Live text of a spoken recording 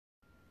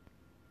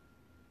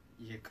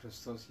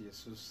የክርስቶስ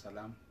ኢየሱስ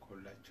ሰላም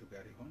ከሁላችሁ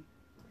ጋር ይሁን።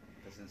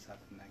 በዚህ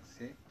ሰዓትና ጊዜ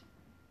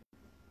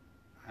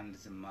አንድ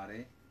ዝማሬ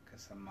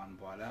ከሰማን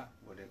በኋላ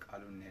ወደ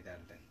ቃሉ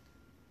እንሄዳለን።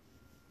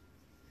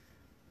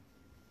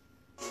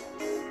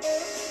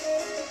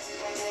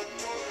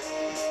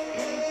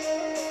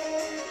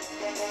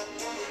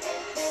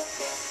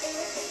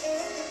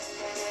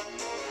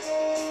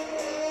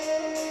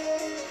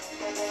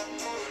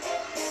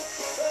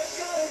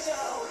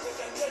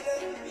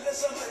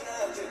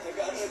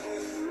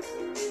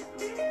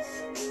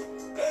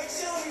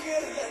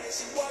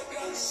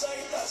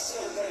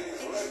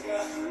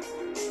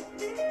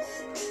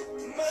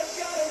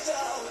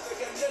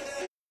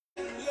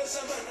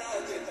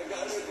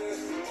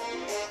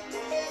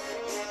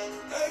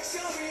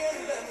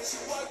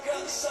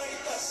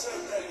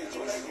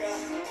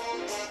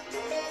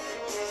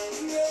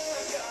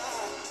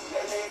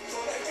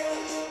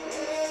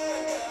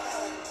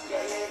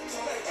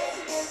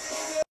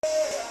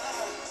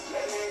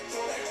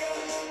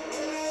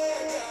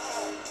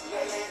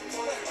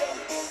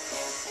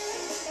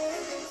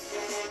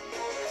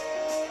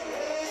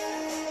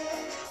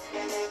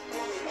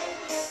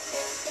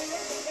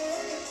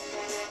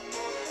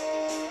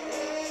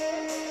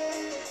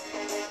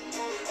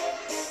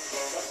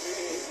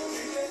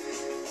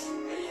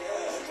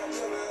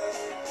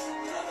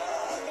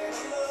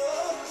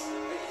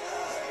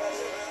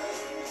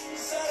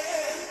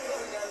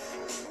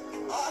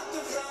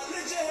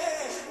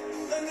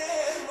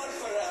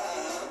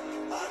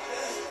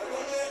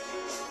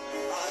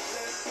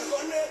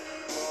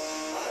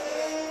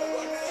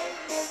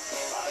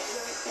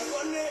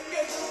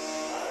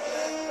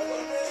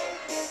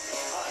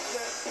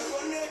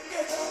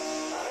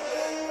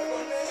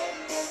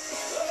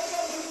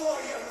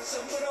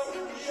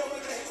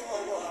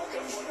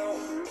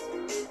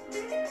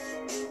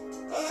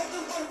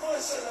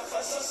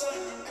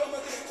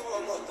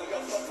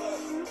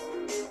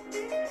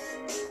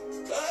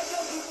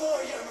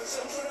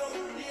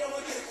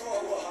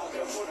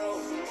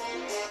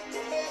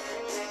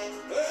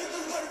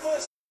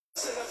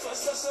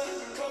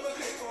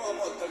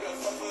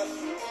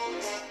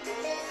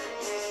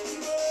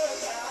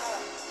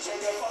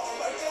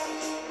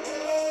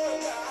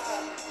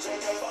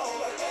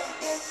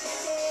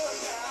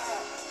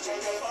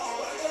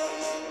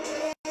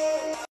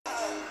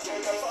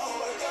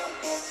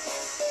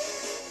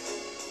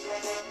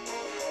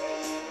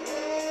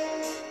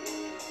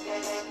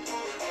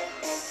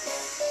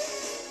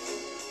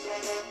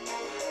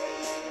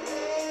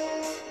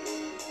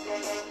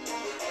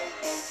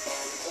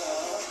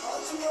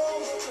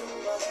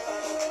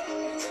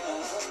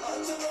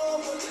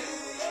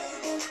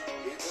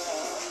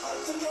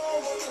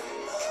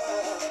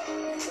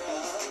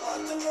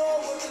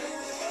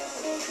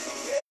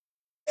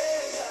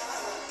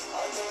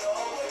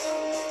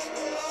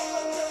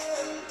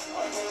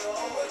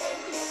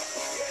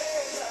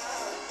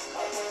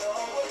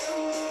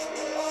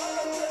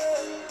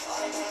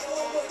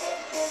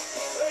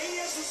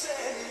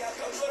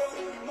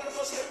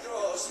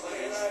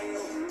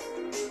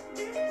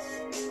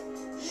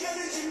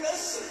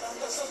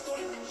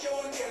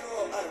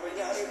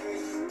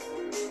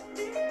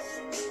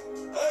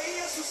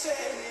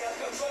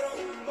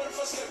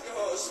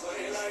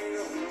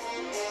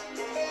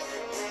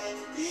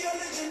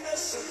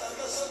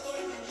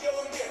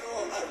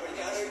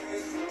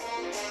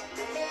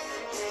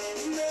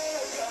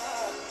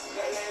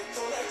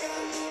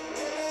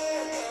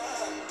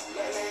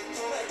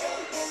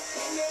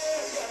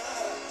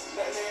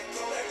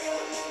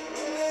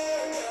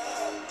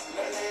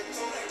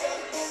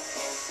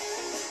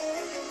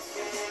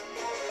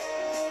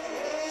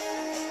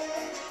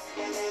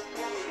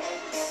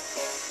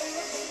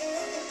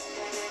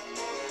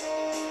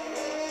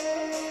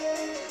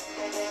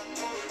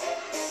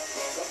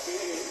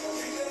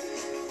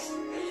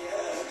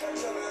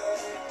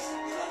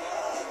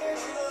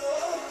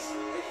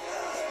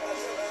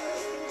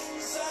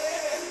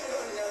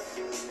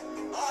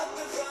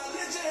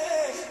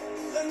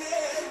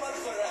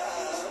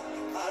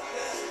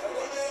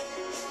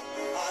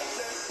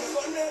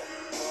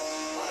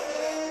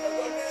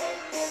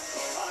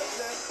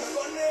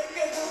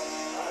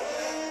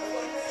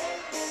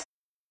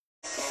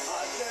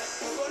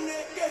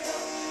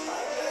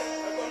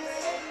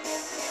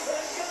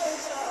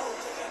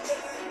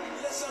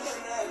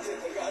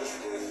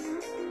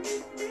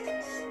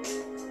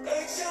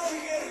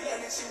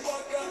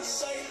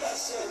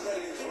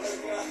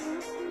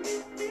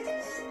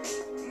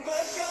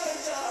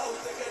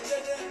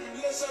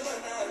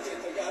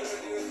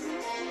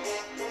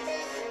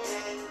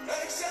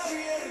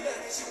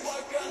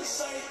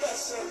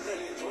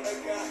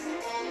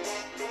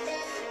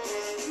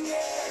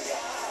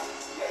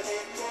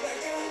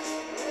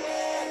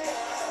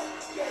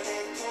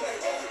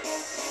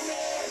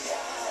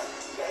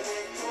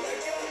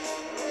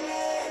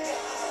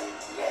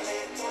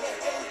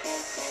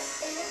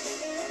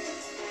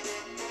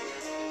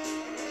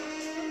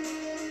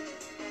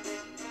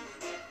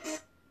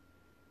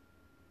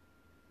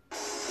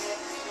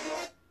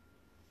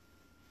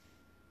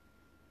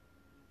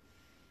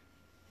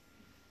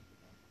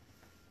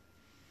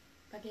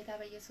 በጌታ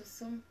በኢየሱስ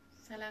ስም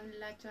ሰላም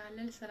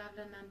እንላችኋለን። ሰላም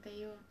ለእናንተ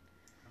ይሁን።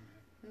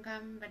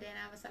 እንኳን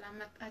በደህና በሰላም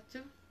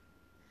መጣችሁ።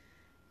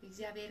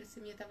 እግዚአብሔር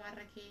ስም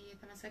የተባረከ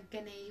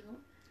የተመሰገነ ይሁን።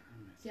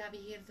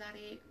 እግዚአብሔር ዛሬ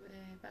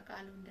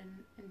በቃሉ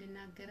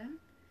እንድናገረን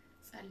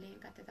ጸልየን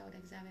ቀጥታ ወደ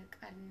እግዚአብሔር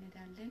ቃል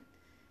እንሄዳለን።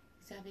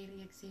 እግዚአብሔር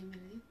የእግዚአብሔር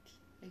መልእክት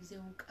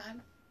የእግዚአብሔር ቃል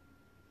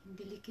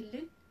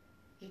እንዲልክልን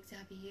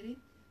የእግዚአብሔርን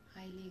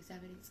ኃይል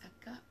የእግዚአብሔርን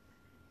ጸጋ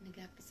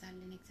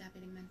እንጋብዛለን።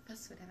 እግዚአብሔር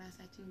መንፈስ ወደ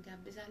ራሳችን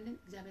እንጋብዛለን።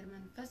 እግዚአብሔር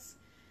መንፈስ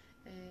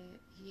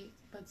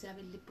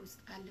በእግዚአብሔር ልብ ውስጥ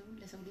አለውን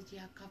ለሰው ልጅ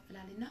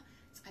ያካፍላልና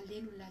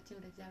ጸልየን ሁላችን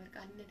ወደ እግዚአብሔር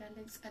ቃል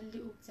እንሄዳለን።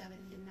 ጸልዩ፣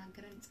 እግዚአብሔር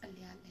እንድናገረን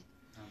ጸልያለን።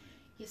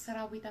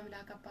 የሰራዊት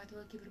አምላክ አባት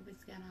ሆይ ክብር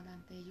ምስጋና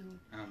ላንተ ይሁን።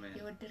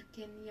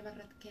 የወደድከን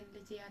የመረጥከን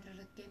ልጅ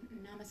ያደረግከን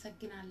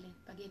እናመሰግናለን።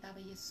 በጌታ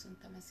በኢየሱስ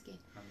ተመስገን።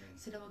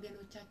 ስለ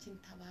ወገኖቻችን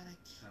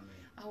ተባረክ።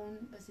 አሁን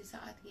በዚህ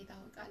ሰዓት ጌታ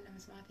ቃል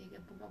ለመስማት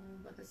የገቡ በሙሉ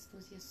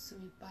በክርስቶስ ኢየሱስ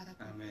ይባረክ።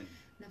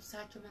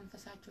 ነፍሳቸው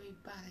መንፈሳቸው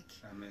ይባረክ።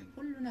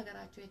 ሁሉ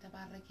ነገራቸው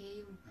የተባረከ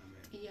ይሁን።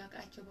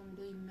 ጥያቄያቸው በሙሉ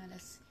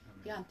ይመለስ።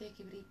 ያንተ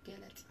ክብር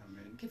ይገለጥ።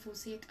 ክፉ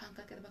ሰይጣን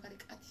ከቅርብ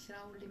ከርቀት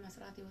ስራውን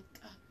ለመስራት ይወጣ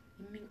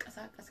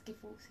የሚንቀሳቀስ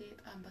ክፉ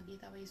ሰይጣን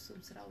በጌታ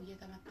በኢየሱስ ስራው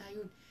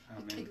እየተመታዩን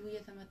እቅዱ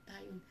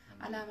እየተመታዩን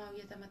አላማው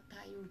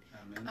እየተመታዩን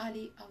ቃሊ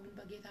አሁን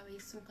በጌታ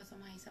በኢየሱስ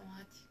ከሰማይ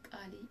ሰማያት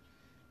ቃሊ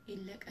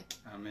ይለቀቅ።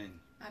 አሜን።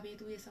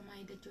 አቤቱ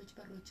የሰማይ ደጆች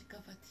በሮች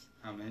ከፈት።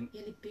 አሜን።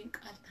 የልቤን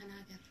ቃል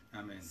ተናገር።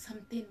 አሜን።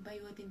 ሰምተን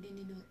በሕይወት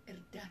እንድንኖር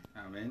እርዳን።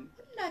 አሜን።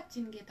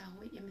 ሁላችን ጌታ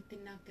ሆይ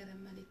የምትናገር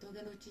መልእክት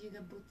ወገኖች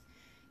የገቡት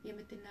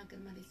የምትናገር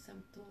መልእክት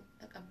ሰምቶ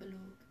ተቀብሎ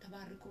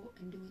ተባርኮ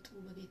እንዲወጡ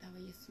በጌታ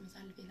በኢየሱስ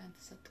መሳልፌ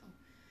ላንተ ሰጠው።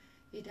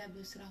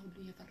 የዳቢው ስራ ሁሉ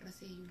የፈረሰ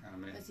ይሁን።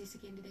 በዚህ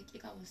ሰከንድ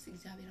ደቂቃ ውስጥ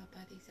እግዚአብሔር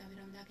አባቴ እግዚአብሔር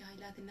አምላክ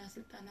ኃይላትና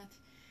ስልጣናት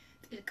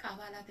ጥልቅ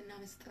አባላትና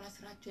መስጥራ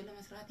ስራቸው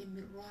ለመስራት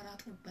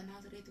የሚሯሯጡ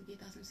በናዝሬቱ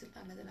ጌታ ስም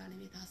ስልጣን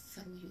ለዘላለም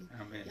የታሰሩ ይሁን።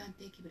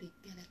 ያንተ ክብር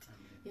ይገለጥ።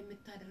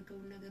 የምታደርገው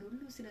ነገር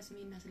ሁሉ ስለ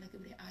ስሜና ስለ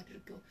ክብሬ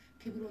አድርገው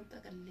ክብሩን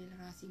ጠቅልል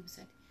ለራሴ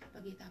ይውሰድ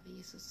በጌታ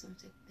በኢየሱስ ስም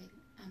ስትል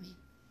አሜን።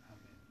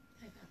 አሜን።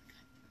 ተባረክ።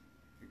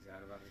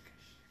 እግዚአብሔር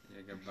ባርካሽ።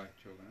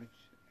 የገባችሁ ወገኖች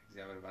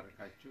እግዚአብሔር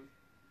ባርካችሁ።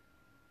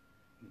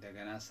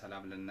 እንደገና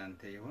ሰላም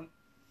ለእናንተ ይሁን።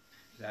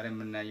 ዛሬ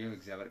የምናየው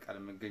እግዚአብሔር ቃል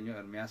የሚገኘው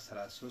ኤርምያስ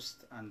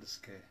 33 1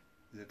 እስከ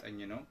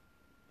 9 ነው።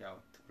 ያው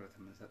ትኩረት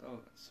የምንሰጠው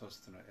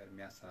 3 ነው።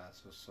 ኤርምያስ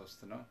 33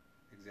 3 ነው።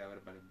 እግዚአብሔር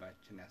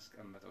በልባችን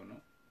ያስቀመጠው ነው።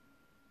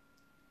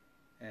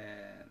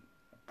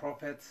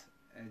 ፕሮፌት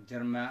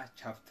Jeremiah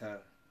chapter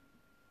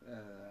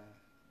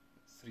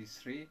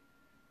 3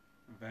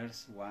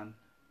 verse 1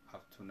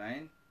 up to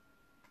 9.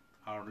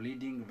 Our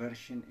leading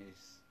verses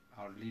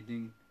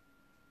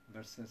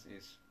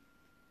is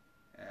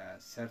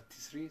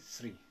 33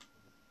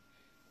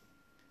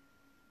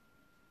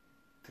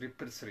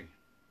 3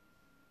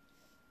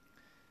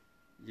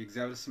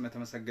 የእግዚአብሔር ስም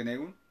የተመሰገነ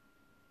ይሁን።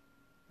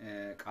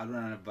 ቃሉን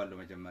አነባለሁ።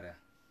 መጀመሪያ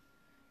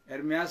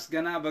ኤርምያስ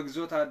ገና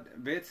በግዞት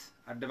ቤት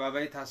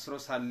አደባባይ ታስሮ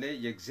ሳለ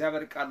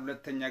የእግዚአብሔር ቃል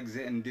ሁለተኛ ጊዜ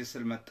እንዲህ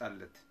ሲል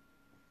መጣለት።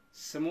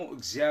 ስሙ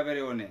እግዚአብሔር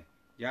የሆነ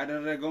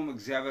ያደረገውም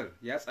እግዚአብሔር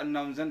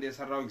ያጸናውን ዘንድ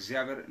የሰራው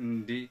እግዚአብሔር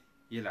እንዲህ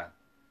ይላል፣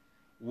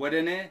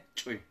 ወደኔ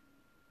ጩይ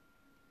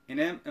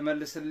እኔም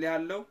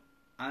እመልስልሃለሁ፣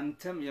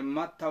 አንተም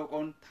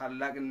የማታውቀውን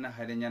ታላቅና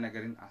ኃይለኛ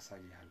ነገርን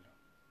አሳይሃለሁ።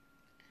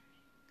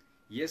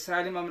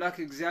 የእስራኤል አምላክ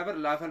እግዚአብሔር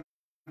ለአፈር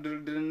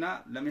ድርድርና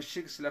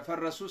ለምሽግ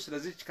ስለፈረሱ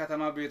ስለዚች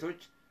ከተማ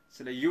ቤቶች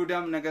ስለ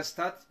ይሁዳም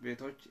ነገስታት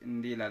ቤቶች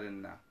እንዲህ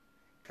ይላልና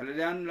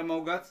ከለዳን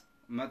ለመውጋት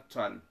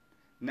መጥቷል።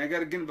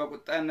 ነገር ግን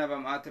በቁጣና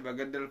በመዓት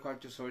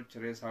በገደልኳቸው ሰዎች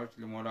ሬሳዎች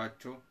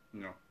ሊሞላቸው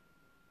ነው።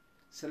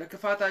 ስለ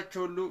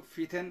ክፋታቸው ሁሉ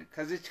ፊቴን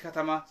ከዚች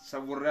ከተማ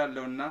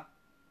ሰውሬአለሁና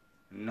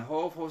እነሆ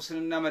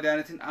ፈውስንና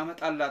መድኃኒትን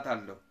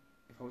አመጣላታለሁ፣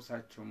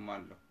 ይፈውሳቸውም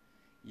አለሁ።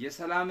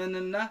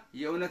 የሰላምንና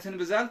የእውነትን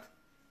ብዛት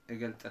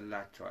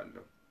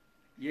እገልጥላቸዋለሁ።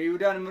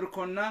 የይሁዳን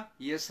ምርኮና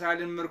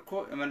የእስራኤልን ምርኮ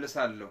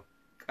እመልሳለሁ።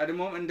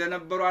 ቀድሞም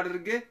እንደነበሩ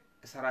አድርጌ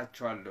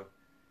እሰራቸዋለሁ።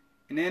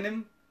 እኔንም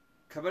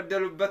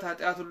ከበደሉበት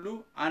ኃጢአት ሁሉ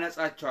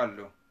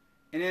አነጻቸዋለሁ።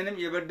 እኔንም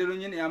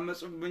የበደሉኝን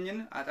ያመጹብኝን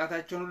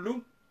ኃጢአታቸውን ሁሉ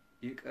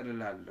ይቅር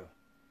እላለሁ።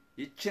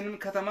 ይህችንም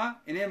ከተማ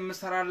እኔ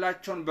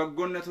የምሰራላቸውን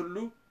በጎነት ሁሉ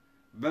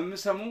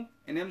በሚሰሙ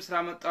እኔም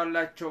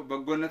ስላመጣላቸው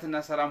በጎነትና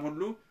ሰላም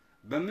ሁሉ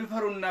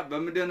በሚፈሩና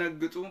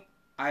በሚደነግጡ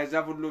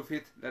አሕዛብ ሁሉ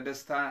ፊት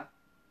ለደስታ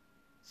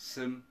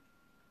ስም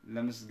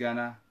ለምስጋና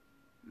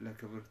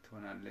ለክብር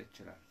ትሆናለች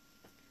ይችላል።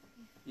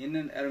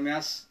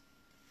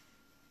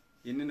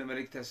 ይህንን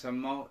መልእክት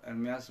የሰማው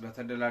ኤርምያስ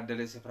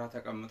በተደላደለ ስፍራ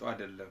ተቀምጦ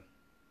አይደለም፣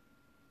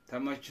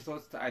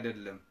 ተመችቶት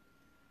አይደለም፣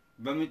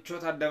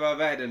 በምቾት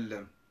አደባባይ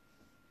አይደለም፣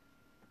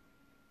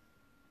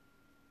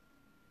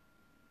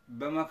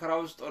 በመከራ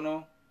ውስጥ ሆኖ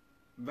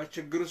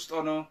በችግር ውስጥ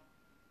ሆኖ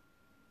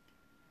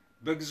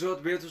በግዞት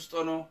ቤት ውስጥ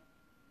ሆኖ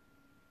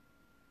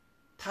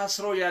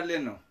ታስሮ ያለ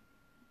ነው።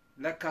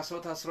 ለካ ሰው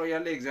ታስሮ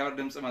ያለ የእግዚአብሔር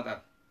ድምጽ መጣል።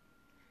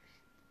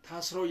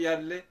 ታስሮ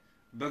ያለ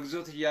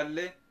በግዞት ያለ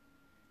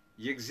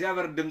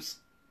የእግዚአብሔር ድምጽ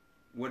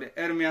ወደ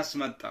ኤርምያስ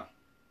መጣ።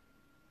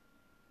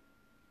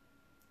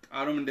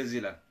 ቃሉም እንደዚህ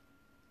ይላል፣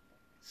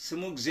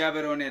 ስሙ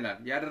እግዚአብሔር ሆነ ይላል።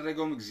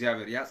 ያደረገውም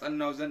እግዚአብሔር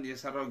ያጸናው ዘንድ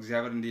የሰራው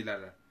እግዚአብሔር እንዲህ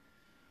ይላል፣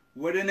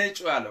 ወደ እኔ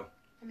ጩ አለው።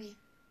 አሜን።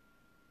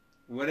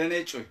 ወደኔ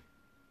ጩይ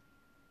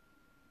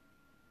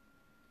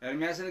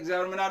ኤርምያስን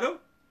እግዚአብሔር ምን አለው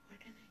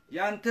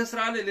ያንተ ስራ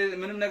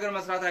ምንም ነገር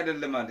መስራት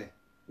አይደለም አለ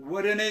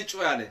ወደኔ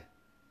ጩይ አለ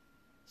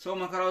ሰው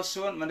መከራው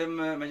ሲሆን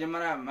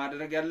መጀመሪያ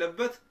ማድረግ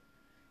ያለበት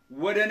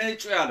ወደኔ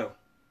ጩይ አለው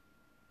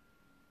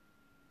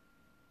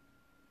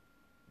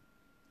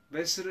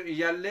በስር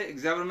ይያለ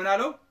እግዚአብሔር ምን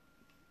አለው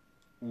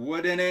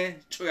ወደኔ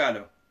ጩይ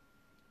አለው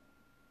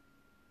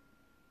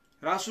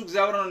ራሱ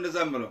እግዚአብሔር ነው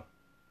እንደዛምለው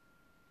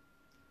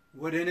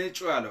ወደኔ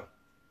ጩይ አለው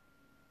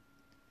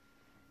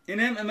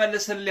እኔም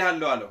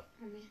እመልስልሃለሁ አለው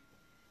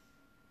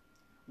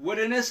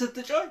ወደኔ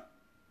ስትጮይ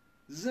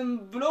ዝም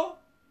ብሎ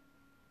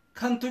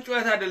ከንቱ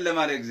ጩኸት አይደለም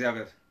አለ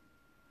እግዚአብሔር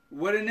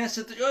ወደኔ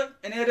ስትጮይ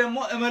እኔ ደግሞ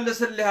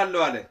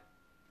እመልስልሃለሁ አለ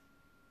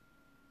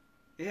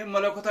ይሄ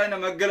መለኮታዊ ነው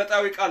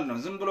መገለጣዊ ቃል ነው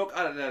ዝም ብሎ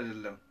ቃል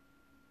አይደለም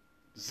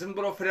ዝም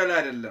ብሎ ፍሬል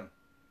አይደለም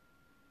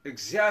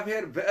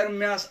እግዚአብሔር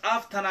በኤርምያስ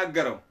አፍ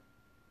ተናገረው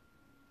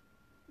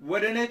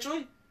ወደኔ ጩይ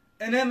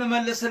እኔም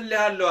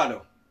እመልስልሃለሁ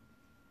አለው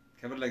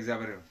ክብር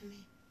ለእግዚአብሔር ይሁን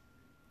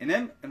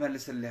እኔም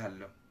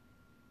እመልስልሃለሁ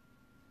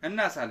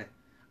እና ሳለ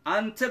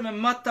አንተም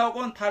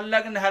የማታውቀውን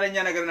ታላቅና ኃይለኛ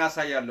ነገርን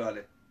አሳያለሁ አለ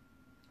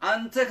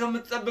አንተ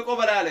ከምትጠብቀው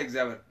በላይ አለ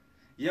እግዚአብሔር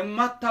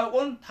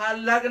የማታውቀውን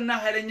ታላቅና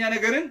ኃይለኛ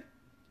ነገርን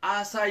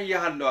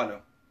አሳያለሁ አለው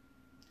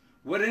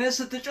ወደኔ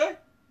ስትጮይ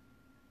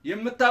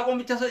የምታውቀውን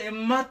ብቻ ሳይሆን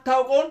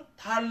የማታውቀውን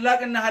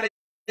ታላቅና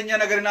ኃይለኛ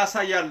ነገርን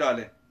አሳያለሁ አለ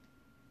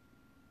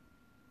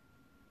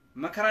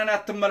መከራን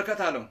አትመልከት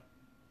አለው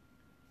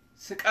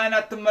ስቃይን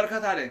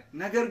አትመልከት አለ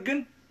ነገር ግን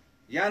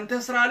ያንተ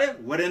ስራ አለ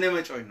ወደኔ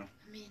መጮይ ነው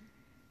አሜን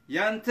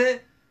ያንተ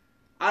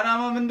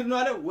አላማ ምንድነው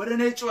አለ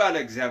ወደኔ ጮይ አለ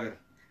እግዚአብሔር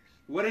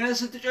ወደኔ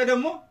ስትጮይ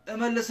ደግሞ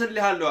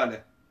እመልስልሃለሁ አለ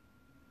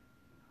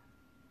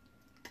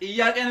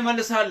ጥያቄን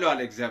እመልስሃለሁ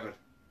አለ እግዚአብሔር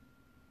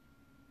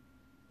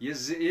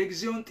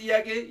የጊዜውን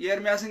ጥያቄ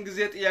የኤርምያስን ጊዜ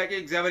ጥያቄ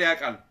እግዚአብሔር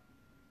ያውቃል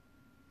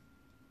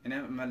እኔ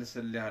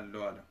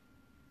እመልስልሃለሁ አለ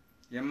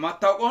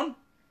የማታውቀውን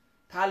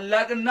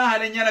ታላቅና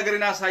ኃይለኛ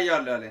ነገርን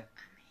አሳያለሁ አለ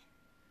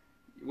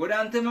ወደ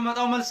አንተ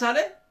የመጣው መልስ አለ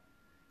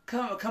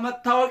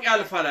ከመታወቅ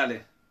ያልፋል አለ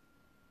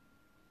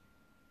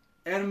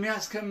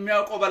ኤርምያስ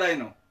ከሚያውቀው በላይ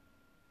ነው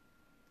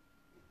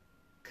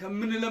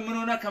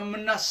ከምንለምነውና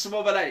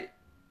ከምናስበው በላይ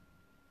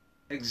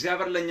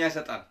እግዚአብሔር ለኛ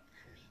ይሰጣል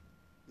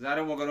ዛሬ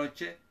ወገኖቼ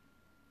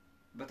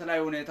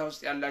በተለያዩ ሁኔታ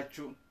ውስጥ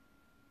ያላችሁ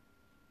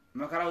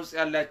መከራ ውስጥ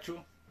ያላችሁ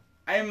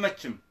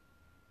አይመችም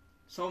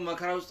ሰው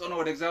መከራ ውስጥ ሆኖ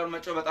ወደ እግዚአብሔር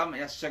መጮህ በጣም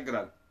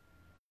ያስቸግራል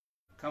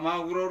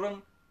ከማጉሮርም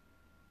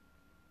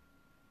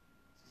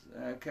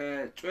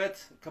ከጩኸት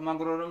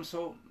ከማጉሮርም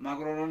ሰው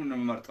ማጉሮርም ነው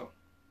የሚመርጠው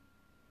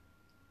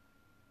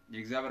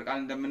የእግዚአብሔር ቃል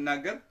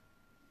እንደምናገር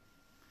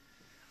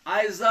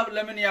አይዛብ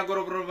ለምን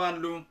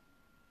ያጎረብራሉ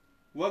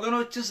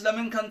ወገኖችስ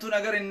ለምን ከንቱ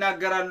ነገር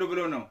ይናገራሉ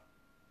ብሎ ነው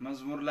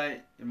መዝሙር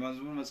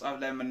መጽሐፍ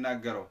ላይ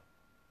የምናገረው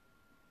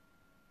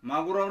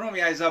ማጉረብራም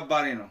የአይዛብ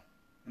ባሪ ነው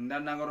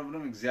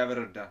እንዳናጎረብራም እግዚአብሔር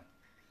ይርዳል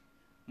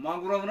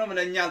ማጉረብራም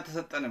ለኛ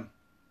አልተሰጠንም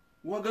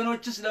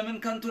ወገኖችስ ለምን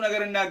ከንቱ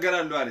ነገር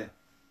ይናገራሉ አለ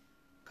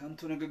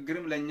ከንቱ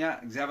ንግግርም ለኛ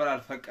እግዚአብሔር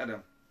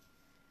አልፈቀደም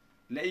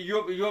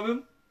ለኢዮብም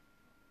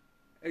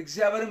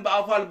እግዚአብሔርን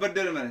በአፉ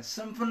አልበደለም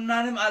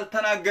ስንፍናንም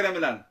አልተናገረም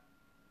ይላል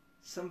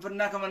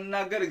ስንፍና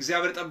ከመናገር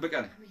እግዚአብሔር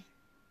ጠብቀን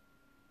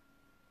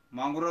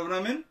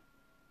ማጉረብራምን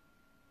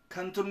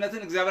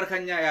ከንቱነትን እግዚአብሔር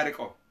ከኛ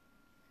ያርቀው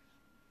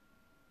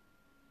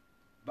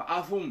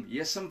በአፉም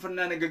የስንፍና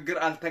ንግግር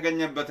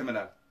አልተገኘበትም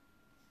ይላል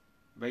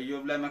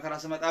በኢዮብ ላይ መከራ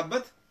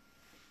ሲመጣበት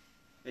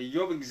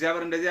ኢዮብ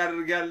እግዚአብሔር እንደዚህ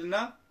ያደርጋልና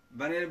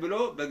በኔ ብሎ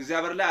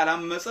በእግዚአብሔር ላይ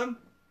አላመፀም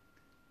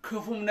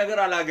ክፉም ነገር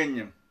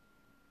አላገኘም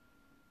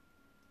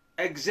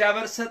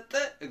እግዚአብሔር ሰጠ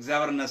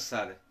እግዚአብሔር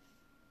ነሳለ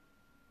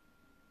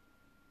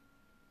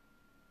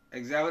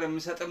እግዚአብሔር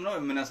የሚሰጥም ነው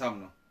የሚነሳም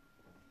ነው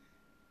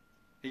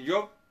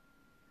ኢዮብ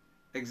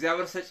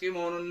እግዚአብሔር ሰጪ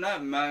መሆኑንና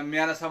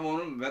የሚያነሳ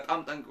መሆኑን በጣም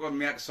ጠንቅቆ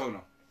የሚያቅሰው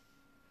ነው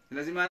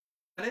ስለዚህ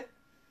ማለት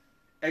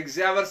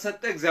እግዚአብሔር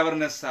ሰጠ እግዚአብሔር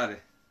ነሳለ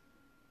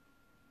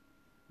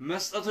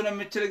መስጠቱን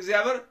የሚችል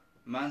እግዚአብሔር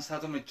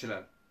ማንሳቱም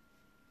ይችላል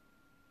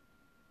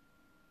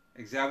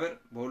እግዚአብሔር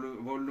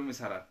በሁሉም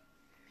ይሰራል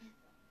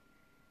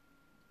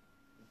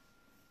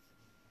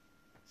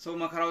ሰው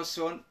መከራው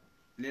ሲሆን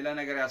ሌላ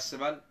ነገር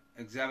ያስባል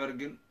እግዚአብሔር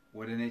ግን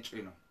ወደኔ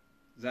ጮይ ነው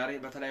ዛሬ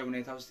በተለያዩ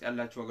ሁኔታ ውስጥ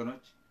ያላችሁ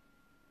ወገኖች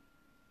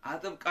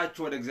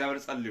አጥብቃችሁ ወደ እግዚአብሔር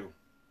ጸልዩ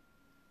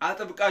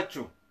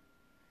አጥብቃችሁ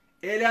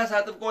ኤልያስ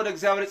አጥብቆ ወደ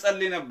እግዚአብሔር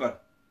ጸልይ ነበር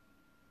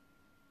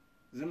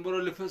ዝም ብሎ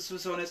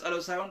ልፍስፍስ ሆነ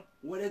ጸሎት ሳይሆን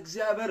ወደ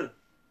እግዚአብሔር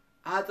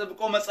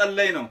አጥብቆ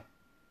መጸለይ ነው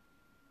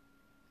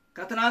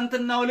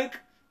ከትናንትናው ልክ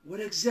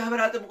ወደ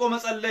እግዚአብሔር አጥብቆ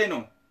መጸለይ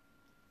ነው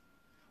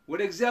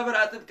ወደ እግዚአብሔር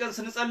አጥብቀን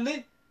ስንጸልይ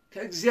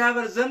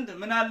ከእግዚአብሔር ዘንድ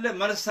ምን አለ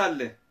መልስ አለ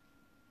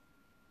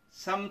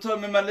ሰምቶ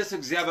የሚመልስ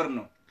እግዚአብሔር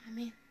ነው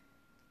አሜን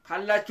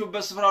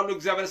ካላችሁበት ስፍራ ሁሉ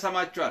እግዚአብሔር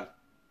ሰማችኋል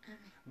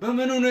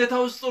በምን ሁኔታ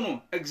ውስጥ ነው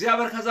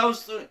እግዚአብሔር ከዛ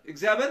ውስጥ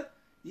እግዚአብሔር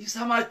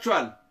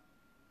ይሰማችኋል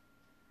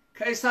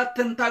ከእሳት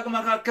ትንታግ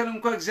መካከል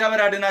እንኳን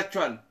እግዚአብሔር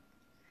ያድናችኋል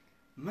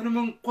ምንም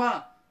እንኳን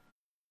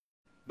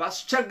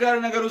በአስቸጋሪ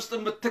ነገር ውስጥ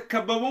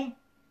ብትከበቡ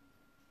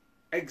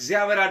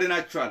እግዚአብሔር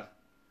ያድናችኋል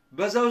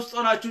በዛ ውስጥ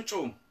ሆናችሁ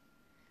ጩሁ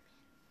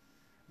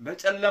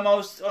በጨለማ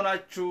ውስጥ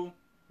ሆናችሁ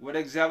ወደ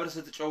እግዚአብሔር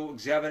ስትጮው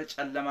እግዚአብሔር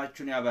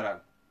ጨለማችሁን ያበራል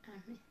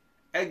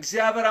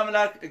እግዚአብሔር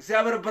አምላክ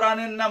እግዚአብሔር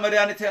ብርሃኔና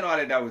መድኃኒቴ ነው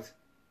አለ ዳዊት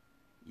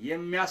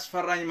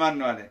የሚያስፈራኝ ማን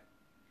ነው አለ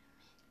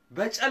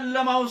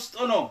በጨለማ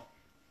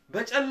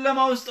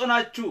ውስጥ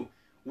ሆናችሁ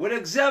ወደ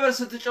እግዚአብሔር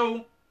ስትጮው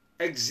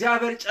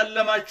እግዚአብሔር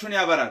ጨለማችሁን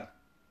ያበራል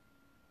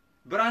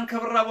ብርሃን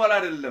ከበራ በኋላ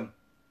አይደለም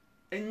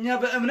እኛ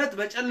በእምነት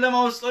በጨለማ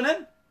ውስጥ ሆነን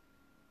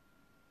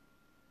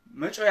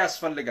መጮህ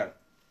ያስፈልጋል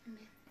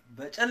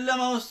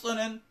በጨለማ ውስጥ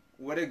ሆነን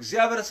ወደ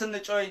እግዚአብሔር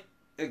ስንጮህ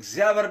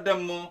እግዚአብሔር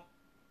ደግሞ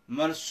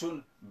መልሱን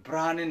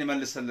ብርሃንን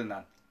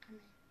ይመልስልናል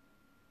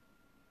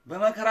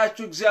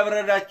በመከራችሁ እግዚአብሔር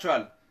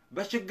ረዳችኋል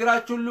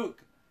በችግራችሁ ሁሉ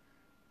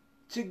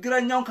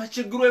ችግረኛውን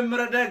ከችግሩ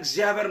የሚረዳ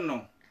እግዚአብሔር ነው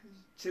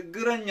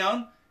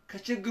ችግረኛውን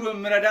ከችግሩ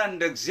የሚረዳ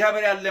እንደ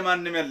እግዚአብሔር ያለ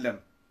ማንም የለም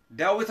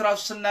ዳዊት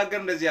ራሱ ሲናገር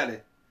እንደዚህ አለ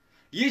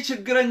ይህ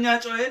ችግረኛ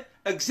ጮኸ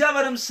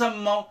እግዚአብሔርም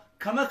ሰማው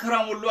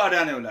ከመከራም ሁሉ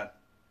አዳነው ይላል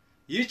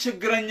ይህ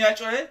ችግረኛ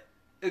ጮኸ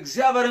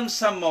እግዚአብሔርም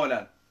ሰማው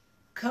ይላል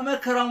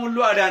ከመከራም ሁሉ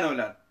አዳነው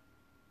ይላል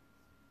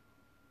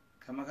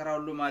ከመከራ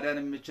ሁሉ ማዳን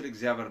የሚችል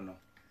እግዚአብሔር ነው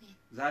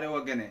ዛሬ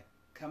ወገኔ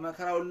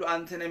ከመከራ ሁሉ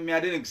አንተን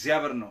የሚያድን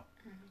እግዚአብሔር ነው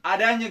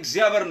አዳኝ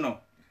እግዚአብሔር ነው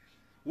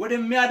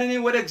ወደሚያድን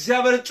ወደ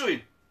እግዚአብሔር ጩይ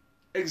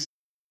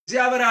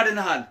እግዚአብሔር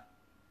ያድንሃል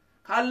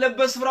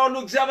ካለበት ስፍራ ሁሉ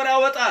እግዚአብሔር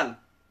ያወጣል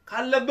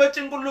ካለበት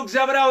ጭንቅ ሁሉ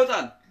እግዚአብሔር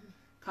ያወጣል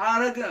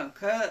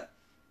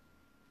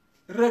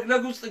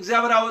ከረግረግ ውስጥ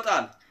እግዚአብሔር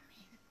ያወጣል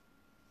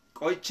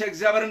ቆይቼ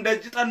እግዚአብሔር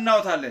እንደጅ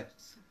ጠናውት አለ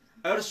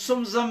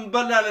እርሱም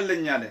ዘንበል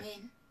አለልኝ አለ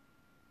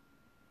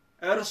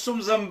እርሱም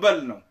ዘንበል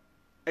ነው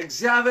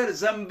እግዚአብሔር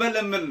ዘንበል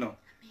የሚል ነው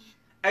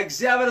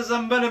እግዚአብሔር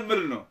ዘንበል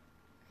የሚል ነው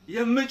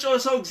የሚጮህ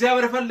ሰው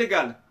እግዚአብሔር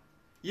ይፈልጋል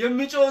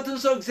የሚጮህትን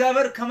ሰው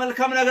እግዚአብሔር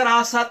ከመልካም ነገር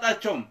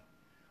አሳጣቸውም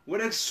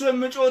ወደ እሱ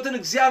የሚጮህትን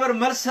እግዚአብሔር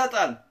መልስ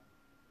ይሰጣል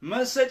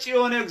መልስ ሰጪ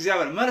የሆነ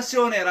እግዚአብሔር መልስ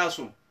የሆነ ራሱ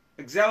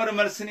እግዚአብሔር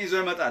መልስን ይዞ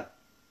ይመጣል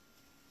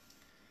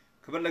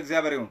ክብር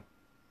ለእግዚአብሔር ይሁን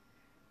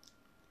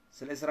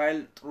ስለ እስራኤል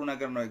ጥሩ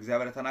ነገር ነው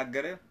እግዚአብሔር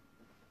ተናገረ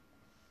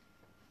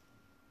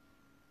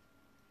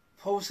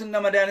ፈውስና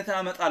መድኃኒትን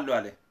አመጣለሁ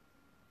አለ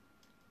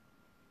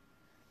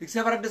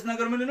እግዚአብሔር አዲስ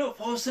ነገር ምን ነው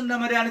ፈውስና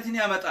መድኃኒትን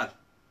ያመጣል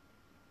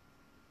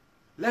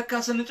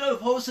ለካ ስንጮህ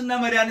ፈውስና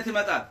መድኃኒት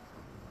ይመጣል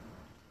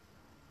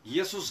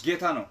ኢየሱስ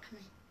ጌታ ነው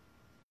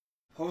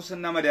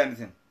ፈውስና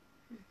መድኃኒትን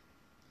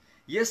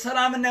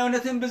የሰላምና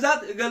የእውነትን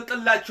ብዛት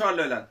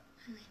እገልጥላችኋለሁ ይላል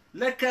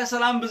ለካ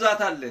የሰላም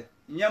ብዛት አለ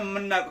እኛም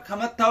የምናውቀው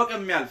ከመታወቅ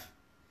የሚያልፍ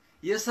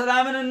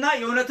የሰላምንና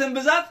የእውነትን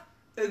ብዛት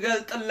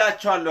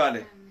እገልጥላችኋለሁ አለ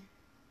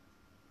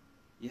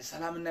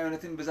የሰላምና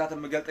የእውነትን ብዛት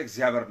የሚገልጥ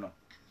እግዚአብሔር ነው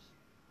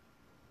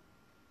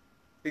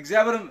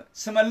እግዚአብሔርም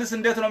ስመልስ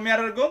እንዴት ነው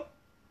የሚያደርገው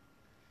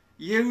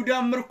የይሁዳ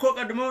ምርኮ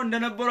ቀድሞ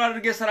እንደነበሩ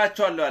አድርጌ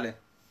ሰራቸዋለሁ አለ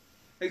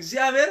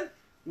እግዚአብሔር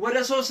ወደ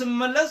ሰው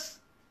ሲመለስ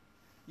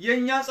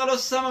የኛ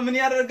ጸሎት ሰማ ምን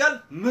ያደርጋል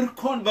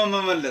ምርኮን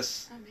በመመለስ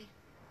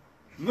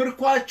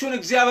ምርኳችሁን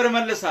እግዚአብሔር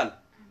ይመልሳል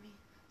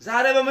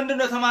ዛሬ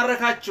በመንደው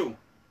ተማረካችሁ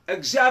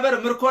እግዚአብሔር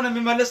ምርኮን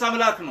የሚመልስ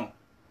አምላክ ነው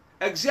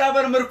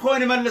እግዚአብሔር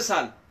ምርኮን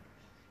ይመልሳል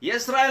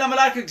የእስራኤል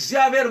አምላክ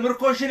እግዚአብሔር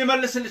ምርኮሽን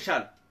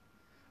ይመልስልሻል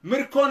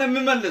ምርኮን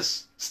የሚመልስ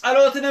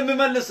ጸሎትን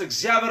የሚመልስ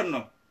እግዚአብሔር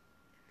ነው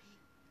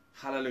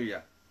ሃሌሉያ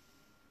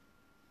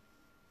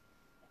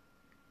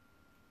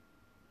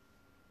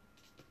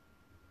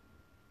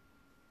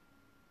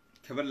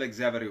ክብር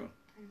ለእግዚአብሔር ይሁን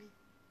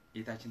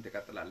ጌታችን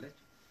ተቀጥላለች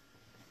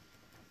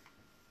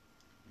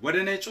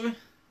ወደኔ ጩህ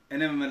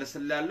እኔም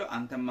እመልስልሃለሁ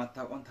አንተም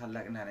ማታቆን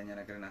ታላቅና ያለኛ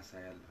ነገርን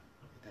አሳያለሁ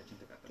ጌታችን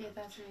ተቀጥላለች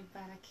ጌታችን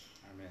ይባረክ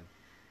አሜን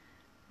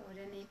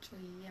ወደኔ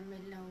ጩህ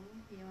የሚለው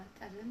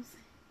የመጣልን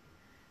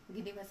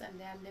እንግዲህ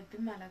በጸለይ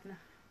ያለብን ማለት ነው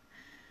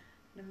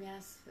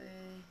ኤርምያስ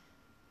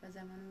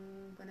በዘመኑ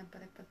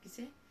በነበረበት ጊዜ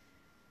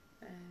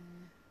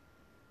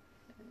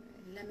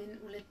ለምን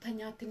ሁለተኛ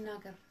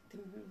አትናገር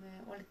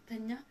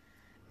ሁለተኛ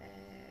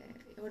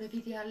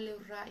ወደፊት ያለው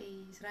ራእይ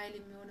እስራኤል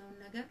የሚሆነውን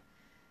ነገር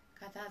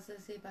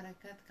ከታዘዘ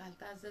በረከት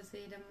ካልታዘዘ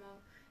ደግሞ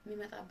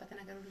የሚመጣበት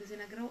ነገር ሁሉ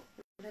ሲነግረው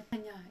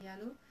ሁለተኛ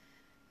ያሉ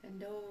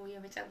እንደው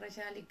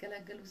የመጨረሻ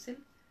ሊገለገሉ ሲል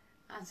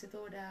አንስቶ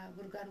ወደ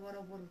ጉድጓድ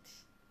ወረወሩት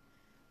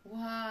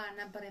ውሃ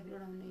ነበር ብሎ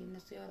ነው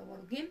እነሱ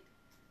የወረወሩ ግን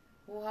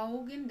ውሃው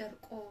ግን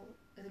ደርቆ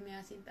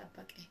ኤርምያስን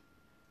ጠበቀ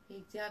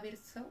የእግዚአብሔር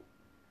ሰው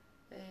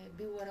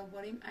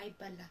ቢወረወርም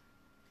አይበላም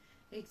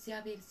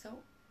የእግዚአብሔር ሰው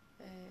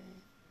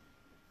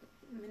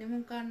ምንም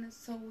እንኳን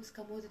ሰው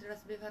እስከ ሞት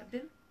ድረስ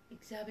ቢፈርድም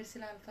እግዚአብሔር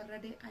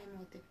ስላልፈረደ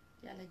አይሞትም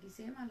ያለ ጊዜ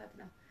ማለት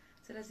ነው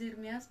ስለዚህ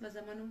ኤርምያስ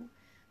በዘመኑ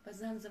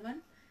በዛን ዘመን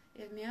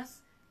ኤርምያስ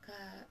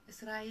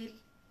ከእስራኤል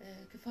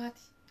ክፋት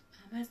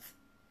አመጽ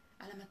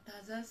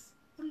አለመታዘዝ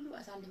ሁሉ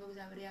አሳልፎ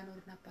እግዚአብሔር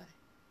ያኖር ነበር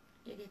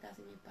የጌታ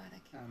ስም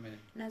ይባረክ አሜን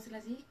እና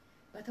ስለዚህ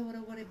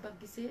በተወረወረበት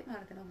ጊዜ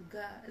ማለት ነው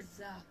እዛ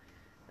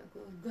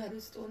ጋር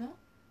ውስጥ ሆኖ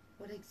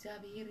ወደ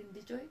እግዚአብሔር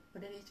እንዲጮህ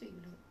ወደ እኔ ጮህ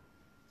ብሎ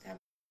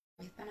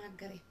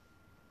ተናገረ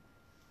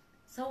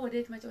ሰው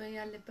ወዴት መጮህ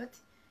ያለበት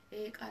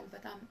ይሄ ቃል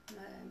በጣም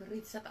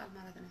ምሪት ይሰጣል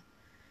ማለት ነው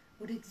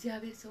ወደ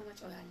እግዚአብሔር ሰው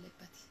መጮህ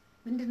ያለበት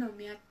ምንድነው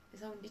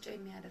ሰው እንዲጮህ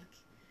የሚያደርግ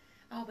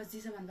አው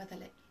በዚህ ዘመን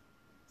በተለይ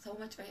ሰው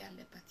መጮህ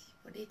ያለበት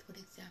ወዴት ወደ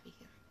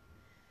እግዚአብሔር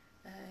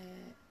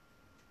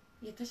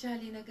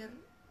የተሻለ ነገር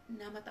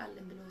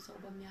እናመጣለን ብለው ሰው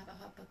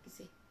በሚያጠፋበት ጊዜ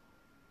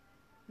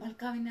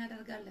መልካም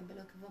እናደርጋለን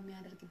ብለው ክፉ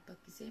የሚያደርግበት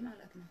ጊዜ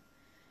ማለት ነው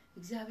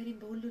እግዚአብሔርን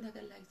በሁሉ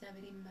ነገር ላይ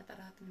እግዚአብሔርን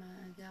መጥራት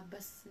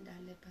ማጋበስ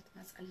እንዳለበት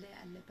መጸለይ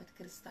አለበት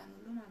ክርስቲያን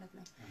ሁሉ ማለት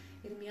ነው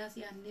ኤርምያስ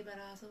ያኔ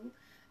በራሱ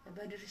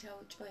በድርሻው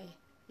ጮኸ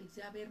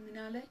እግዚአብሔር ምን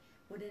አለ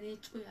ወደኔ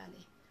ጮህ አለ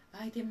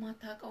አይቴ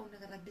የማታውቀው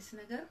ነገር አዲስ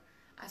ነገር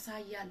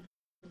አሳያለሁ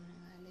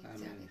አለ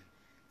እግዚአብሔር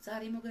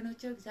ዛሬ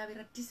ወገኖቼ እግዚአብሔር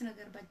አዲስ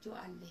ነገር በእጁ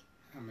አለ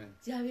አሜን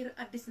እግዚአብሔር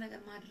አዲስ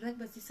ነገር ማድረግ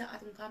በዚህ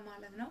ሰዓት እንኳን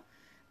ማለት ነው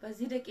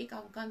በዚህ ደቂቃ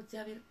እንኳን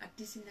እግዚአብሔር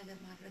አዲስ ነገር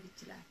ማድረግ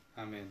ይችላል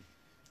አሜን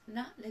እና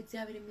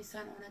ለእግዚአብሔር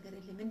የሚሳነው ነገር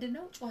የለም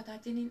ምንድነው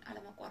ጨዋታችንን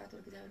አለማቋረጥ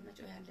ወደ እግዚአብሔር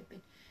መጮህ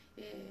ያለብን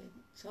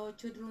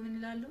ሰዎቹ ድሮ ምን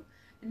ይላሉ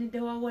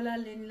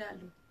እንደዋወላለን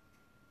ይላሉ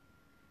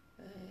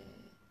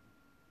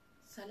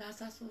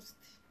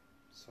 33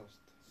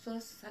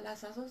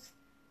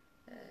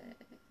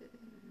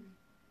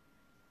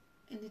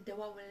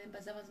 እንደዋወላለን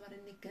በዛ መስመር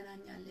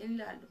እንገናኛለን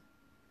ይላሉ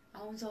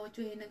አሁን ሰዎቹ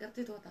ይሄ ነገር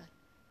ትቶታል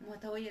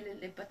ሞተው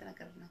የሌለበት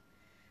ነገር ነው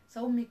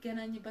ሰው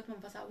የሚገናኝበት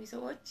መንፈሳዊ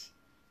ሰዎች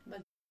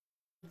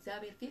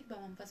በእግዚአብሔር ፊት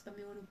በመንፈስ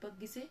በሚሆኑበት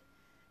ጊዜ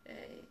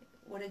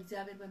ወደ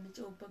እግዚአብሔር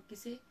በሚጮሁበት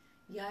ጊዜ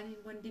ያንን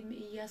ወንድም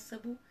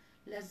እያሰቡ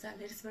ለዛ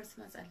ለእርስ በርስ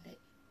መጸለይ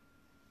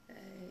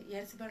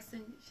የእርስ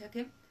በርስን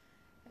ሸክም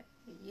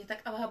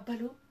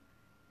እየተቀባበሉ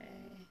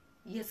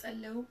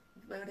እየጸለዩ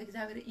ወደ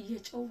እግዚአብሔር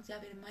እየጮሁ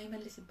እግዚአብሔር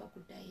የማይመልስበት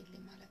ጉዳይ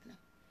የለም ማለት ነው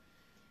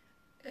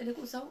እልቁ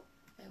ሰው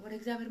ወደ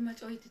እግዚአብሔር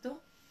መጮህ ትቶ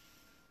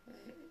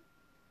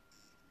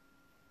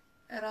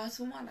ራሱ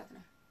ማለት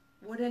ነው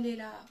ወደ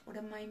ሌላ ወደ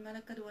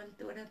ማይመለከት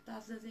ወደ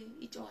ታዘዘ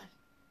ይጮሃል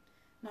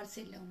መልስ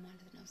የለውም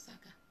ማለት ነው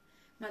ሳካ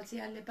መልስ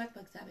ያለበት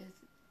በእግዚአብሔር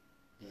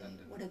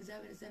ወደ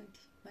እግዚአብሔር ዘንድ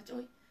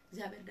መጮህ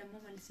እግዚአብሔር ደግሞ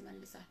መልስ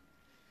ይመልሳል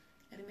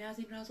ኤርምያስ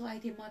ራሱ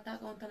አይቴ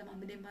ማታውቀውን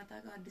ተለማምደ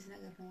ማታውቀው አዲስ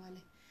ነገር ነው አለ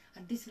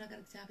አዲስ ነገር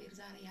እግዚአብሔር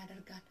ዛሬ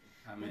ያደርጋል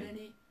ወደኔ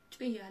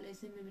ጮህ ያለ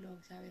ዝም ብሎ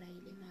እግዚአብሔር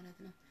አይልም ማለት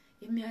ነው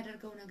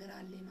የሚያደርገው ነገር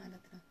አለ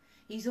ማለት ነው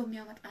ይዞ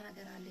የሚያመጣ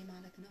ነገር አለ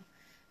ማለት ነው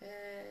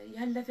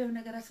ያለፈው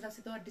ነገር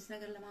አስራስተው አዲስ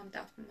ነገር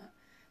ለማምጣት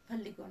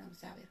ፈልጎ ነው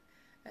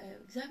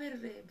እግዚአብሔር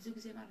ብዙ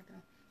ጊዜ ማለት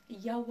ነው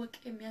እያወቀ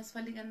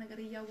የሚያስፈልገን ነገር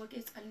እያወቀ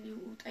ጸልዩ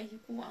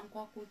ጠይቁ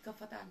አንኳኩ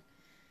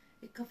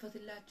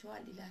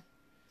ይከፈትላችኋል ይላል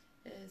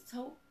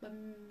ሰው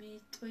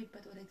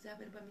በሚጮህበት ወደ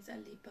እግዚአብሔር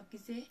በሚጸልይበት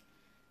ጊዜ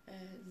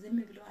ዝም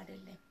ብሎ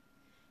አይደለም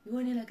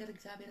የሆነ ነገር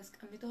እግዚአብሔር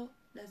አስቀምጦ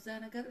ለዛ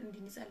ነገር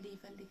እንድንጸልይ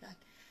ይፈልጋል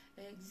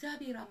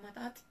እግዚአብሔር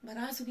አመጣጥ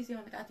በራሱ ጊዜ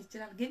ማምጣት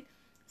ይችላል ግን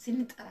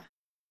ስንጠራ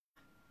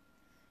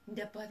እንደ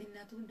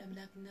አባትነቱ እንደ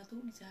አምላክነቱ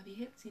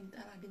እግዚአብሔር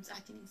ስንጠራ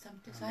ድምጻችንን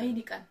ሰምቶ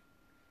ሳይንቀን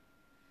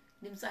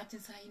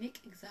ድምጻችን ሳይንቅ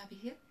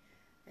እግዚአብሔር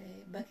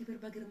በክብር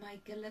በግርማ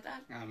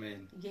ይገለጣል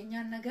አሜን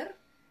የኛን ነገር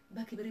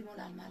በክብር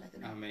ይሞላል ማለት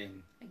ነው አሜን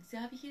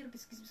እግዚአብሔር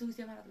ብዙ ጊዜ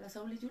ማለት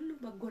ለሰው ልጅ ሁሉ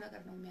በጎ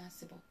ነገር ነው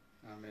የሚያስበው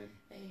አሜን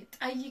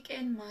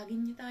ጠይቀን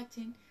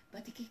ማግኘታችን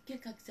በትክክል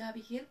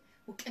ከእግዚአብሔር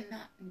ውቅና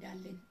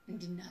እንዳለን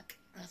እንድናቅ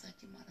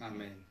ራሳችን ማለት ነው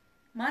አሜን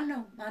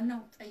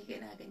ማነው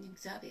ጠይቀን ያገኘ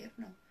እግዚአብሔር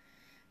ነው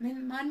ምን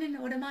ማንን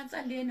ወደ ማን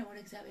ጸልየን ነው ወደ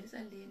እግዚአብሔር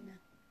ጸልየን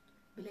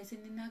ብለን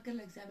ስንናገር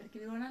ለእግዚአብሔር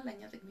ክብር ይሆናል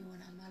ለኛ ጥቅም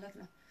ይሆናል ማለት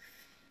ነው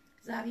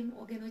ዛሬም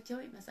ወገኖቼ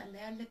ሆይ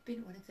መጸለይ ያለብን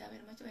ወደ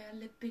እግዚአብሔር መጮህ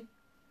ያለብን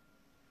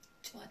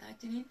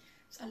ጨዋታችንን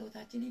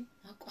ጸሎታችንን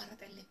ማቋረጥ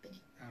ያለብን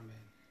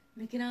አሜን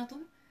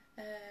ምክንያቱም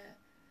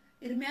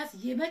ኤርምያስ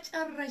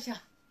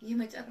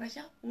የመጨረሻ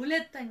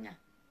ሁለተኛ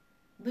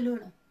ብሎ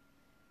ነው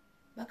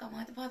በቃ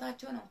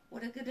ማጥፋታቸው ነው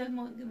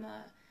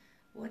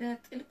ወደ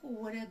ጥልቁ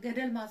ወደ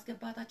ገደል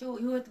ማስገባታቸው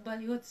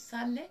ህይወት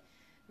ሳለ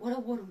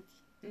ወረወሩት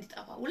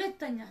እንዲጠፋ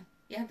ሁለተኛ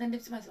ያንተን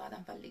ድምጽ መስማት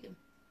አንፈልግም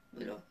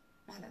ብሎ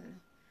ማለት ነው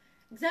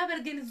እግዚአብሔር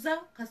ግን እዛው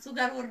ከሱ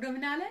ጋር ወርዶ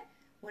ምን አለ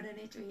ወደኔ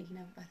ጮህ ይል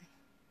ነበር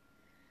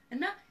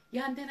እና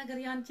ያንተ ነገር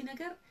ያንቺ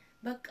ነገር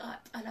በቃ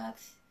ጠላት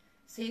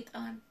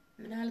ሰይጣን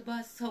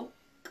ምናልባት ሰው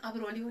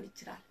ቀብሮ ሊሆን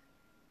ይችላል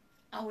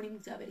አሁንም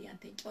እግዚአብሔር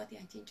ያንተን ጮት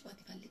ያንቺን ጮት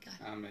ይፈልጋል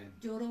አሜን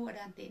ጆሮ ወደ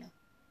አንተ ነው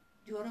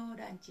ጆሮ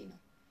ወደ አንቺ ነው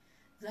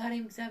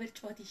ዛሬም እግዚአብሔር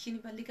ጮትሽን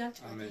ይፈልጋል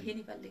ጮትሽን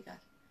ይፈልጋል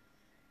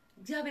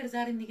እግዚአብሔር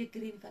ዛሬም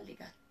ንግግርን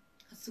ይፈልጋል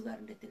ከሱ ጋር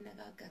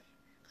እንድትነጋገር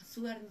ከሱ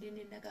ጋር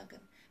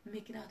እንድንነጋገር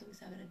ምክንያቱም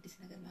እግዚአብሔር አዲስ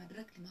ነገር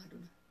ማድረግ ልማዱ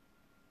ነው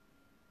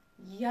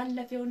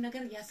ያለፈውን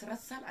ነገር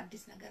ያስረሳል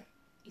አዲስ ነገር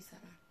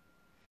ይሰራል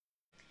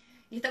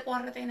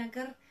የተቋረጠ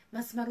ነገር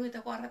መስመሩ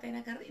የተቋረጠ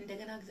ነገር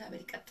እንደገና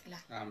እግዚአብሔር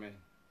ይቀጥላል አሜን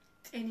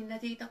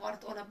ጤንነቴ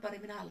ተቋርጦ ነበር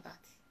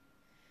ምናልባት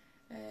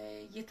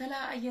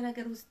የተለያየ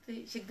ነገር ውስጥ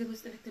ችግር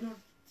ውስጥ ልትኖር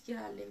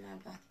ትችላለህ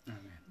ምናልባት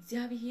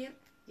እግዚአብሔር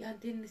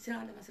ያንተን ስራ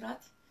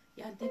ለመስራት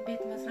ያንተን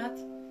ቤት መስራት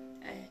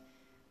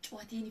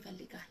ጮቴን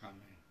ይፈልጋል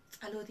አሜን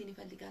ጸሎቴን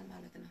ይፈልጋል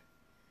ማለት ነው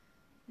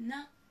እና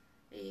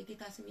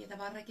ጌታ ስም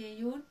የተባረከ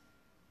ይሁን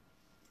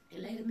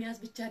ለኤርምያስ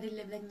ብቻ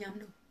አይደለም ለኛም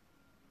ነው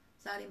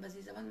ዛሬም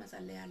በዚህ ዘመን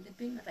መጸለይ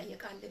ያለብን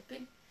መጠየቅ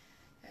አለብን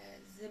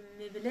ዝም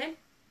ብለን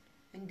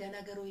እንደ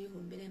ነገሩ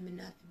ይሁን ብለን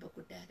የምናልፍበት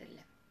ጉዳይ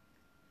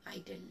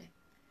አይደለም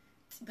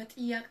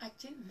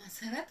በጥያቄያችን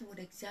መሰረት ወደ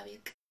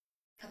እግዚአብሔር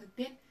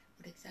ቀርበን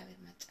ወደ እግዚአብሔር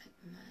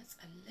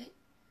መጸለይ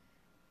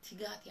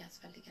ትጋት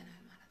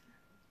ያስፈልገናል ማለት ነው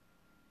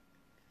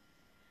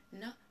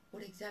እና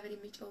ወደ እግዚአብሔር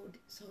የሚጮሁ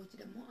ሰዎች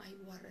ደግሞ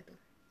አይዋረዱም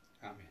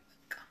አሜን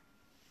በቃ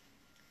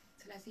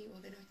ስለዚህ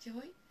ወገኖቼ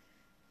ሆይ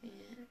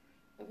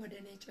ወደ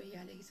እኔ ጮህ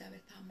ያለ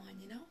እግዚአብሔር ታማኝ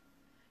ነው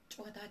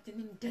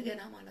ጮታችንን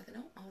እንደገና ማለት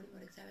ነው አሁን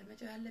ወደ እግዚአብሔር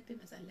መጮህ ያለብን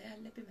መጸለይ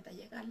ያለብን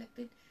መጠየቅ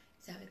ያለብን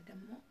እግዚአብሔር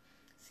ደግሞ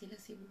ስለ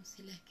ስሙ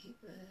ስለ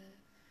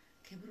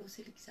ክብሩ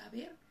ስለ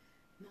እግዚአብሔር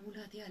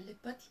መሙላት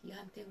ያለበት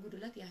ያንተን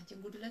ጉድለት ያንቺን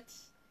ጉድለት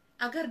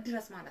አገር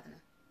ድረስ ማለት ነው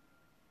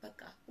በቃ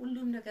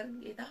ሁሉም ነገር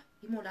ጌታ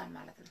ይሞላል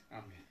ማለት ነው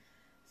አሜን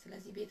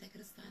ስለዚህ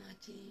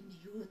ቤተክርስቲያናችንን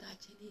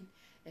ህይወታችንን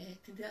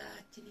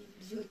ትዳራችንን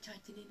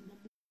ልጆቻችንን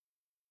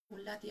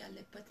መሙላት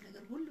ያለበት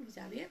ነገር ሁሉ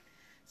እግዚአብሔር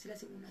ስለ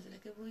ስሙና ስለ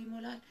ክብሩ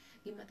ይሞላል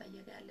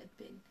ይመጣየቅ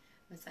ያለብን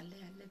መጸለይ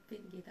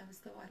ያለብን ጌታ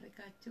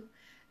በስተባረካችሁ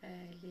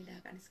ሌላ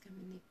ቀን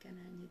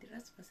እስከምንገናኝ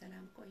ድረስ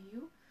በሰላም ቆዩ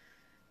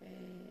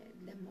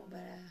ለሞ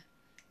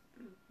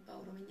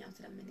በኦሮምኛም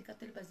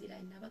ስለምንቀጥል በዚህ ላይ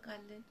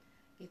እናበቃለን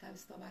ጌታ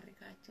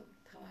በስተባረካችሁ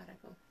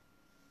ተባረከው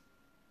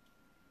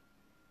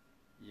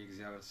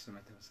የእግዚአብሔር ስም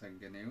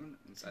የተመሰገነ ይሁን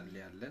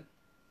እንጸልያለን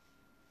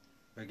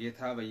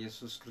በጌታ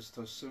በኢየሱስ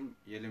ክርስቶስ ስም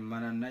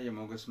የልመናና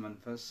የሞገስ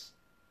መንፈስ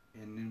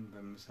ይህንን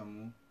በሚሰሙ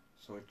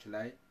ሰዎች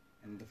ላይ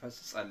እንድፈስ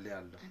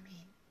ጸልያለሁ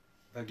አሜን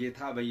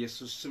በጌታ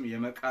በኢየሱስ ስም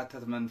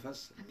የመቃተት መንፈስ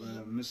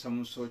በሚሰሙ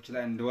ሰዎች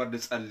ላይ እንዲወርድ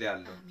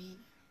ጸልያለሁ አሜን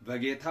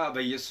በጌታ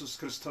በኢየሱስ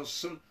ክርስቶስ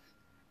ስም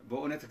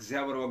በእውነት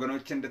እግዚአብሔር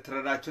ወገኖች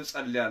እንድትረዳቸው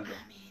ጸልያለሁ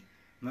አሜን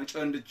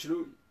መጮህ እንድችሉ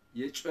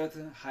የጩኸት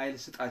ኃይል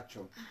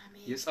ስጣቸው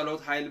አሜን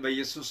የጸሎት ኃይል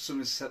በኢየሱስ ስም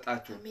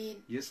ይሰጣቸው አሜን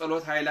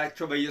የጸሎት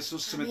ኃይላቸው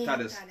በኢየሱስ ስም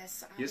ይታደስ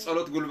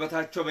የጸሎት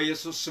ጉልበታቸው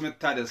በኢየሱስ ስም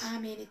ይታደስ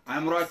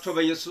አእምሮአቸው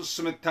በኢየሱስ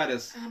ስም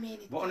ይታደስ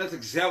በእውነት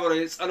እግዚአብሔር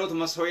የጸሎት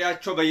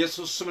መስዋዕታቸው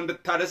በኢየሱስ ስም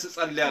እንድታደስ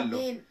ጸልያለሁ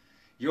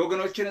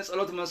የወገኖችን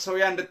የጸሎት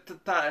መስዋዕያ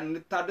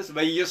እንድታደስ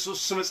በኢየሱስ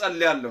ስም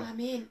ጸልያለሁ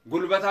አሜን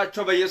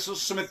ጉልበታቸው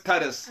በኢየሱስ ስም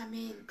ይታደስ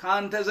አሜን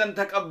ካንተ ዘንድ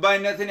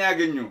ተቀባይነትን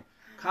ያገኙ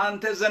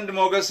ካንተ ዘንድ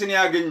ሞገስን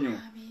ያገኙ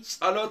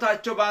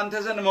ጸሎታቸው በአንተ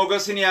ዘንድ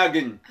ሞገስን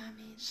ያገኝ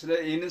ስለ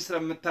ይህንን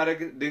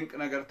ስለምታደርግ ድንቅ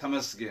ነገር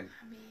ተመስገን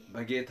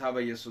በጌታ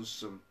በኢየሱስ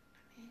ስም